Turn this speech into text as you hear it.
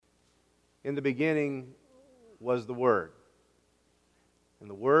In the beginning was the Word, and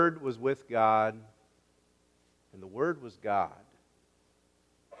the Word was with God, and the Word was God.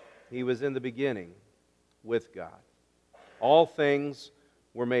 He was in the beginning with God. All things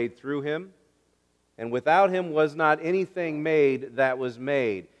were made through Him, and without Him was not anything made that was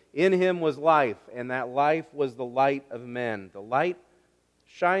made. In Him was life, and that life was the light of men. The light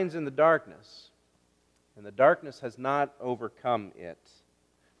shines in the darkness, and the darkness has not overcome it.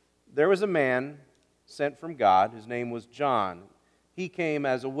 There was a man sent from God whose name was John. He came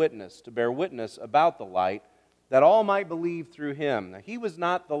as a witness to bear witness about the light, that all might believe through him. Now, he was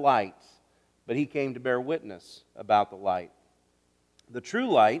not the light, but he came to bear witness about the light. The true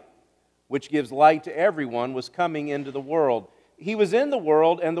light, which gives light to everyone, was coming into the world. He was in the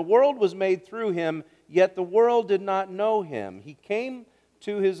world, and the world was made through him, yet the world did not know him. He came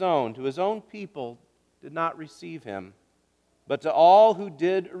to his own people did not receive him. But to all who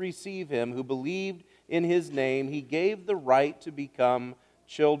did receive him, who believed in his name, he gave the right to become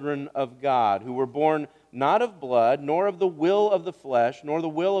children of God, who were born not of blood, nor of the will of the flesh, nor the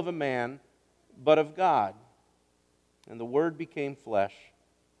will of a man, but of God. And the Word became flesh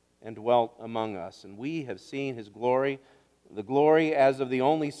and dwelt among us. And we have seen His glory, the glory as of the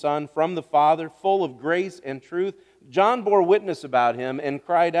only Son from the Father, full of grace and truth. John bore witness about Him and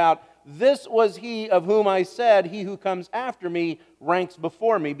cried out, "This was He of whom I said, 'He who comes after me ranks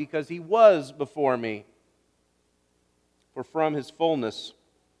before me, because He was before me.' For from His fullness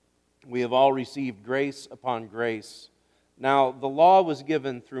we have all received grace upon grace. Now the law was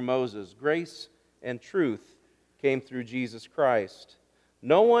given through Moses. Grace and truth came through Jesus Christ.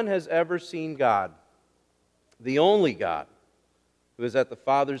 No one has ever seen God, the only God, who is at the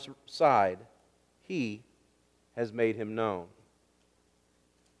Father's side. He has made Him known."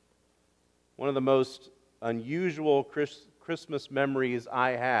 One of the most unusual Christmas memories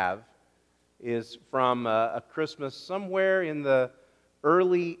I have is from a Christmas somewhere in the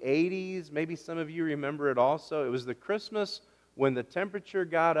early 80s. Maybe some of you remember it also. It was the Christmas when the temperature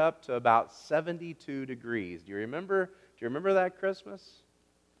got up to about 72 degrees. Do you remember that Christmas?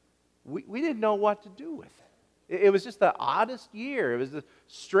 We didn't know what to do with it. It was just the oddest year. It was the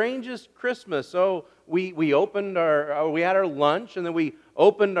strangest Christmas. So we had our lunch, and then we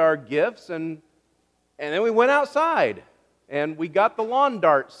opened our gifts, and then we went outside, and we got the lawn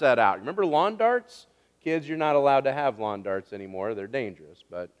dart set out. Remember lawn darts? Kids, you're not allowed to have lawn darts anymore. They're dangerous.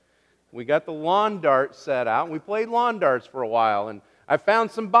 But we got the lawn dart set out, and we played lawn darts for a while. And I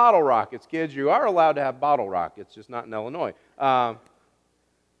found some bottle rockets. Kids, you are allowed to have bottle rockets, just not in Illinois.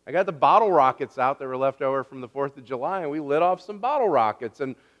 I got the bottle rockets out that were left over from the 4th of July, and we lit off some bottle rockets.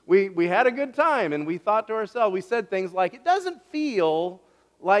 And we had a good time, and we thought to ourselves, we said things like, "It doesn't feel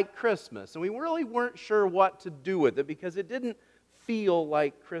like Christmas." And we really weren't sure what to do with it because it didn't feel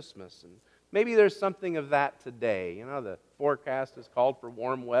like Christmas. And maybe there's something of that today. You know, the forecast is called for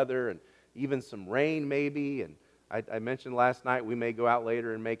warm weather and even some rain maybe. And I mentioned last night we may go out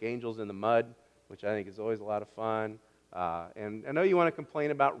later and make angels in the mud, which I think is always a lot of fun. And I know you want to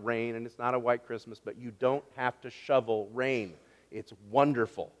complain about rain, and it's not a white Christmas, but you don't have to shovel rain. It's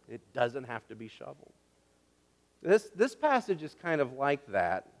wonderful. It doesn't have to be shoveled. This passage is kind of like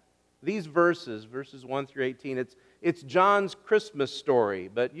that. These verses 1 through 18, it's John's Christmas story.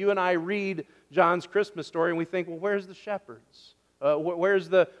 But you and I read John's Christmas story and we think, well, where's the shepherds? Where's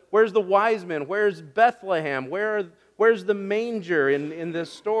the wise men? Where's Bethlehem? Where's the manger in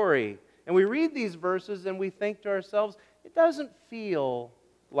this story? And we read these verses and we think to ourselves, it doesn't feel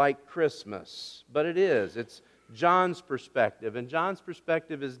like Christmas, but it is. It's John's perspective, and John's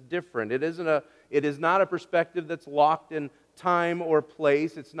perspective is different. It is not a perspective that's locked in time or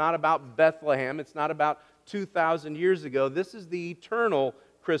place. It's not about Bethlehem. It's not about 2,000 years ago. This is the eternal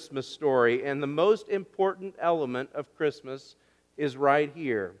Christmas story, and the most important element of Christmas is right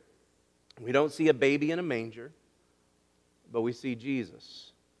here. We don't see a baby in a manger, but we see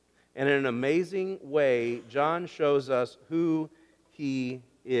Jesus. And in an amazing way, John shows us who He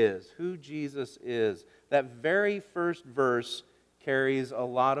is, who Jesus is. That very first verse carries a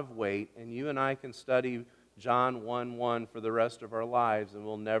lot of weight, and you and I can study John 1:1 for the rest of our lives, and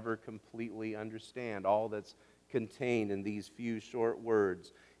we'll never completely understand all that's contained in these few short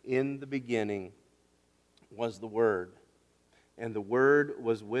words. In the beginning was the Word, and the Word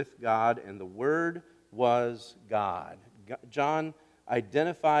was with God, and the Word was God. John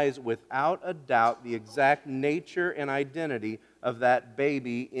identifies without a doubt the exact nature and identity of that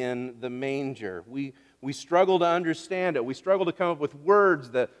baby in the manger. We struggle to understand it. We struggle to come up with words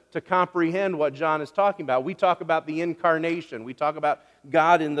to comprehend what John is talking about. We talk about the incarnation. We talk about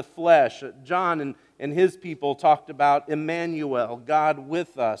God in the flesh. John and his people talked about Emmanuel, God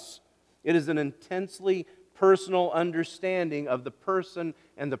with us. It is an intensely personal understanding of the person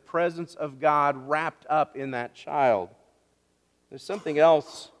and the presence of God wrapped up in that child. There's something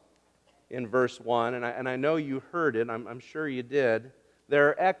else in verse 1, and I know you heard it, I'm sure you did. There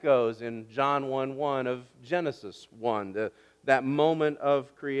are echoes in John 1:1 of Genesis 1, that moment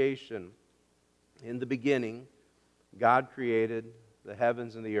of creation. In the beginning, God created the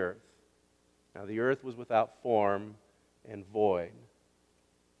heavens and the earth. Now the earth was without form and void,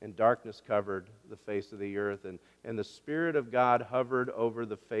 and darkness covered the face of the earth, and the Spirit of God hovered over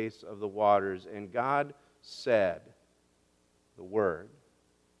the face of the waters. And God said, the Word,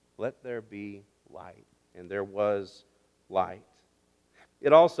 "Let there be light." And there was light.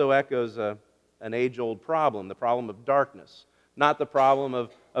 It also echoes an age-old problem, the problem of darkness. Not the problem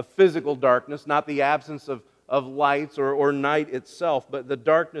of physical darkness, not the absence of lights or night itself, but the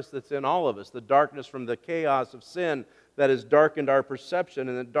darkness that's in all of us, the darkness from the chaos of sin that has darkened our perception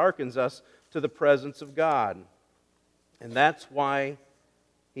and it darkens us to the presence of God. And that's why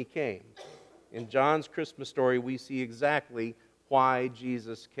He came. In John's Christmas story, we see exactly why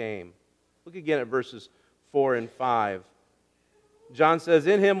Jesus came. Look again at verses 4 and 5. John says,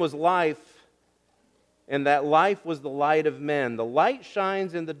 "In Him was life, and that life was the light of men. The light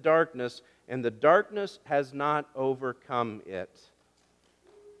shines in the darkness, and the darkness has not overcome it."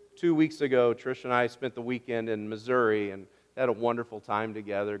 2 weeks ago, Trish and I spent the weekend in Missouri and had a wonderful time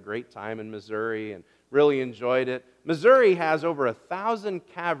together, great time in Missouri, and really enjoyed it. Missouri has over 1,000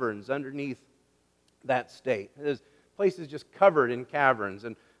 caverns underneath that state. There's places just covered in caverns,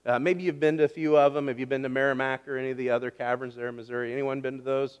 and maybe you've been to a few of them. Have you been to Merrimack or any of the other caverns there in Missouri? Anyone been to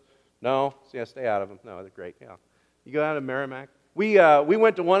those? No? So yeah, stay out of them. No, they're great. Yeah. You go out to Merrimack. We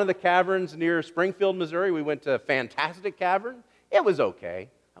went to one of the caverns near Springfield, Missouri. We went to Fantastic Cavern. It was okay.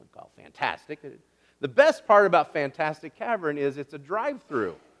 I would call it fantastic. The best part about Fantastic Cavern is it's a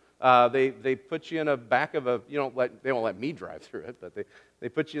drive-through. They put you in the back of a, they won't let me drive through it, but they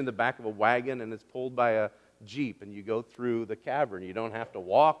put you in the back of a wagon and it's pulled by a Jeep and you go through the cavern. You don't have to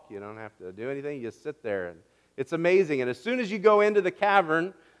walk, you don't have to do anything, you just sit there and it's amazing. And as soon as you go into the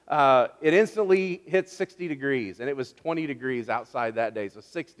cavern, it instantly hits 60 degrees, and it was 20 degrees outside that day, so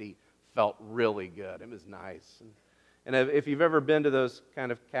 60 felt really good. It was nice. And if you've ever been to those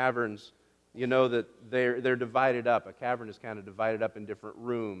kind of caverns, you know that they're divided up. A cavern is kind of divided up in different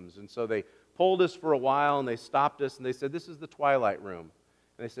rooms. And so they pulled us for a while, and they stopped us, and they said, "This is the twilight room."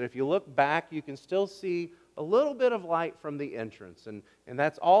 And they said, "If you look back, you can still see a little bit of light from the entrance." And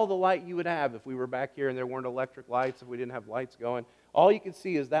that's all the light you would have if we were back here and there weren't electric lights, if we didn't have lights going. All you could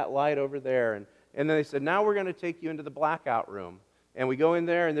see is that light over there. And then they said, "Now we're going to take you into the blackout room." And we go in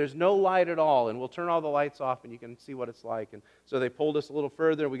there, and there's no light at all, and we'll turn all the lights off, and you can see what it's like. And so they pulled us a little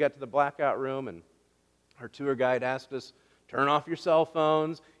further, and we got to the blackout room, and our tour guide asked us, "Turn off your cell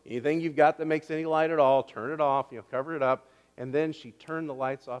phones. Anything you've got that makes any light at all, turn it off, cover it up." And then she turned the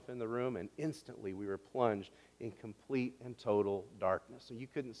lights off in the room, and instantly we were plunged in complete and total darkness. So you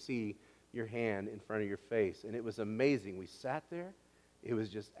couldn't see your hand in front of your face, and it was amazing. We sat there. It was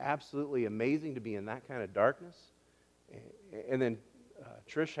just absolutely amazing to be in that kind of darkness. And then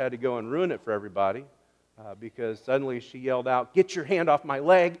Trish had to go and ruin it for everybody because suddenly she yelled out, "Get your hand off my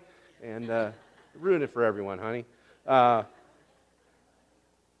leg," and ruined it for everyone, honey. I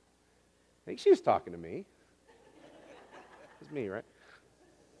think she was talking to me. It's me, right?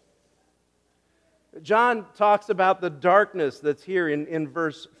 John talks about the darkness that's here in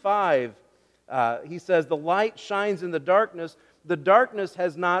verse 5. He says, "The light shines in the darkness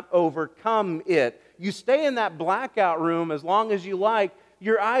has not overcome it." You stay in that blackout room as long as you like,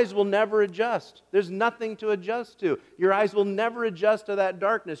 your eyes will never adjust. There's nothing to adjust to. Your eyes will never adjust to that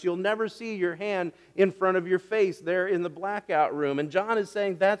darkness. You'll never see your hand in front of your face there in the blackout room. And John is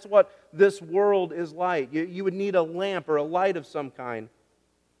saying that's what this world is like. You would need a lamp or a light of some kind.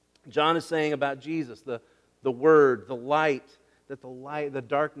 John is saying about Jesus, the Word, the light, that the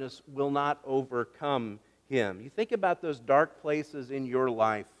darkness will not overcome Him. You think about those dark places in your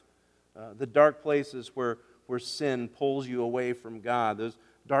life, the dark places where sin pulls you away from God, those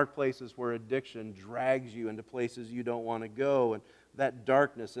dark places where addiction drags you into places you don't want to go, and that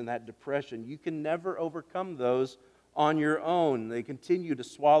darkness and that depression, you can never overcome those on your own. They continue to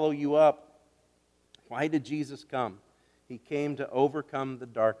swallow you up. Why did Jesus come? He came to overcome the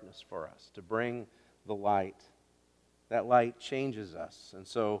darkness for us, to bring the light. That light changes us. And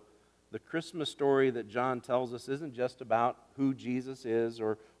so the Christmas story that John tells us isn't just about who Jesus is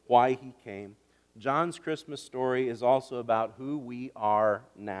or why He came. John's Christmas story is also about who we are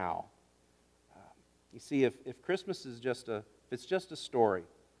now. You see, if Christmas is just a story,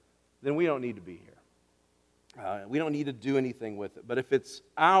 then we don't need to be here. We don't need to do anything with it. But if it's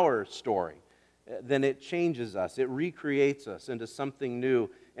our story, then it changes us. It recreates us into something new,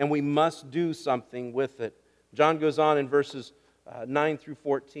 and we must do something with it. John goes on in verses 9 through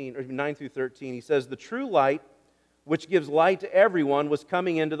 14, or 9 through 13. He says, "The true light, which gives light to everyone, was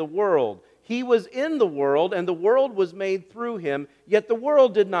coming into the world. He was in the world, and the world was made through him, yet the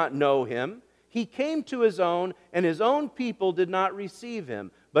world did not know him. He came to his own, and his own people did not receive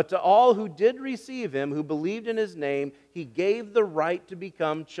him. But to all who did receive him, who believed in his name, he gave the right to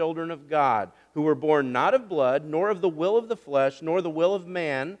become children of God, who were born not of blood, nor of the will of the flesh, nor the will of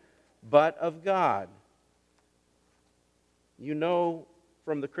man, but of God." You know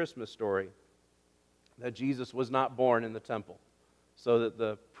from the Christmas story that Jesus was not born in the temple so that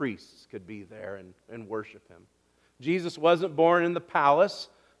the priests could be there and worship him. Jesus wasn't born in the palace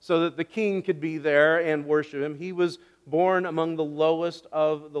so that the king could be there and worship him. He was born among the lowest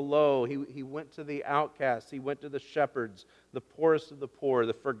of the low. He went to the outcasts. He went to the shepherds, the poorest of the poor,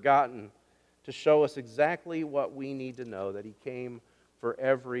 the forgotten, to show us exactly what we need to know, that he came for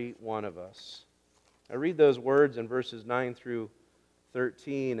every one of us. I read those words in verses 9 through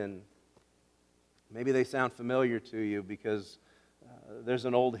 13, and maybe they sound familiar to you because there's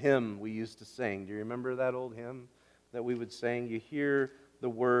an old hymn we used to sing. Do you remember that old hymn that we would sing? You hear the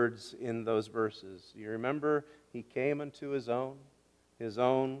words in those verses. You remember, "He came unto his own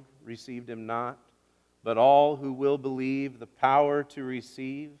received him not, but all who will believe the power to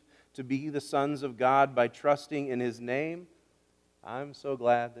receive, to be the sons of God by trusting in his name. I'm so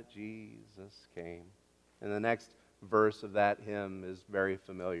glad that Jesus came." And the next verse of that hymn is very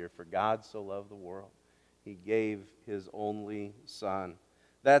familiar. "For God so loved the world, he gave his only Son."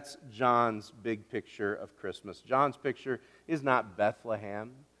 That's John's big picture of Christmas. John's picture is not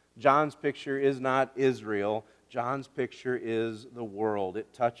Bethlehem. John's picture is not Israel. John's picture is the world.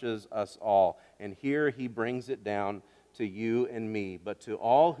 It touches us all. And here he brings it down to you and me. "But to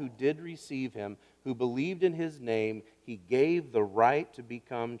all who did receive him, who believed in his name, he gave the right to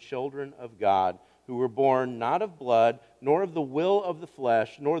become children of God, who were born not of blood, nor of the will of the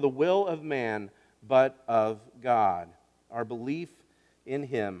flesh, nor the will of man, but of God." Our belief in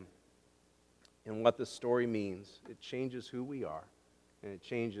him and what this story means, it changes who we are, and it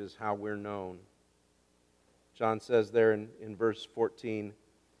changes how we're known. John says there in verse 14,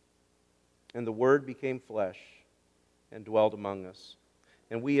 "And the Word became flesh and dwelt among us.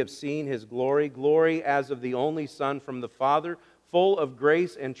 And we have seen his glory, glory as of the only Son from the Father, full of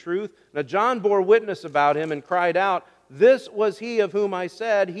grace and truth." Now John bore witness about him and cried out, "This was he of whom I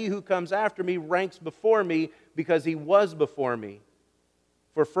said, he who comes after me ranks before me, because he was before me.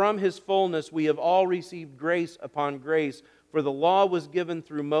 For from his fullness we have all received grace upon grace. For the law was given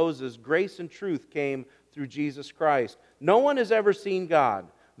through Moses, grace and truth came through Jesus Christ. No one has ever seen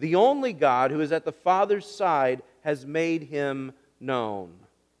God. The only God who is at the Father's side has made him known."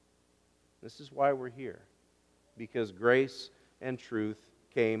 This is why we're here, because grace and truth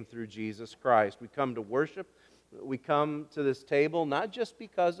came through Jesus Christ. We come to worship. We come to this table not just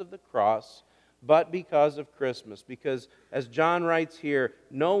because of the cross, but because of Christmas. Because, as John writes here,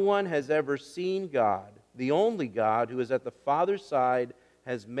 no one has ever seen God. The only God who is at the Father's side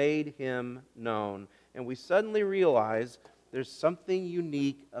has made him known. And we suddenly realize there's something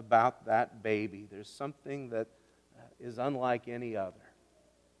unique about that baby. There's something that is unlike any other.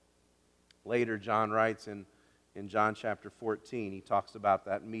 Later, John writes in John chapter 14, he talks about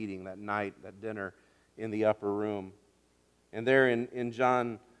that meeting, that night, that dinner in the upper room. And there in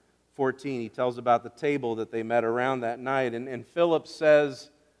John 14, he tells about the table that they met around that night. And Philip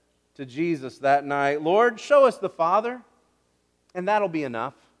says to Jesus that night, "Lord, show us the Father, and that'll be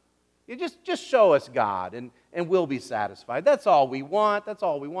enough. You just show us God, and we'll be satisfied. That's all we want. That's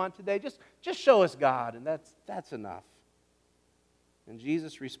all we want today. Just show us God, and that's enough." And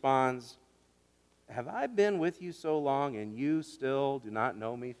Jesus responds, "Have I been with you so long, and you still do not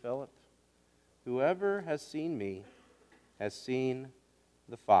know me, Philip? Whoever has seen me has seen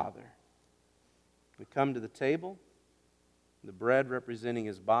the Father." We come to the table, the bread representing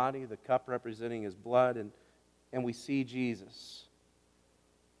his body, the cup representing his blood, and we see Jesus.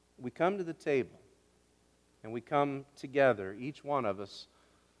 We come to the table, and we come together, each one of us,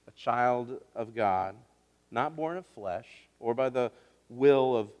 a child of God, not born of flesh, or by the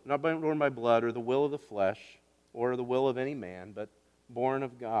will of, not born by blood, or the will of the flesh, or the will of any man, but born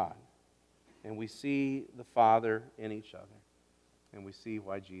of God. And we see the Father in each other, and we see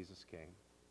why Jesus came.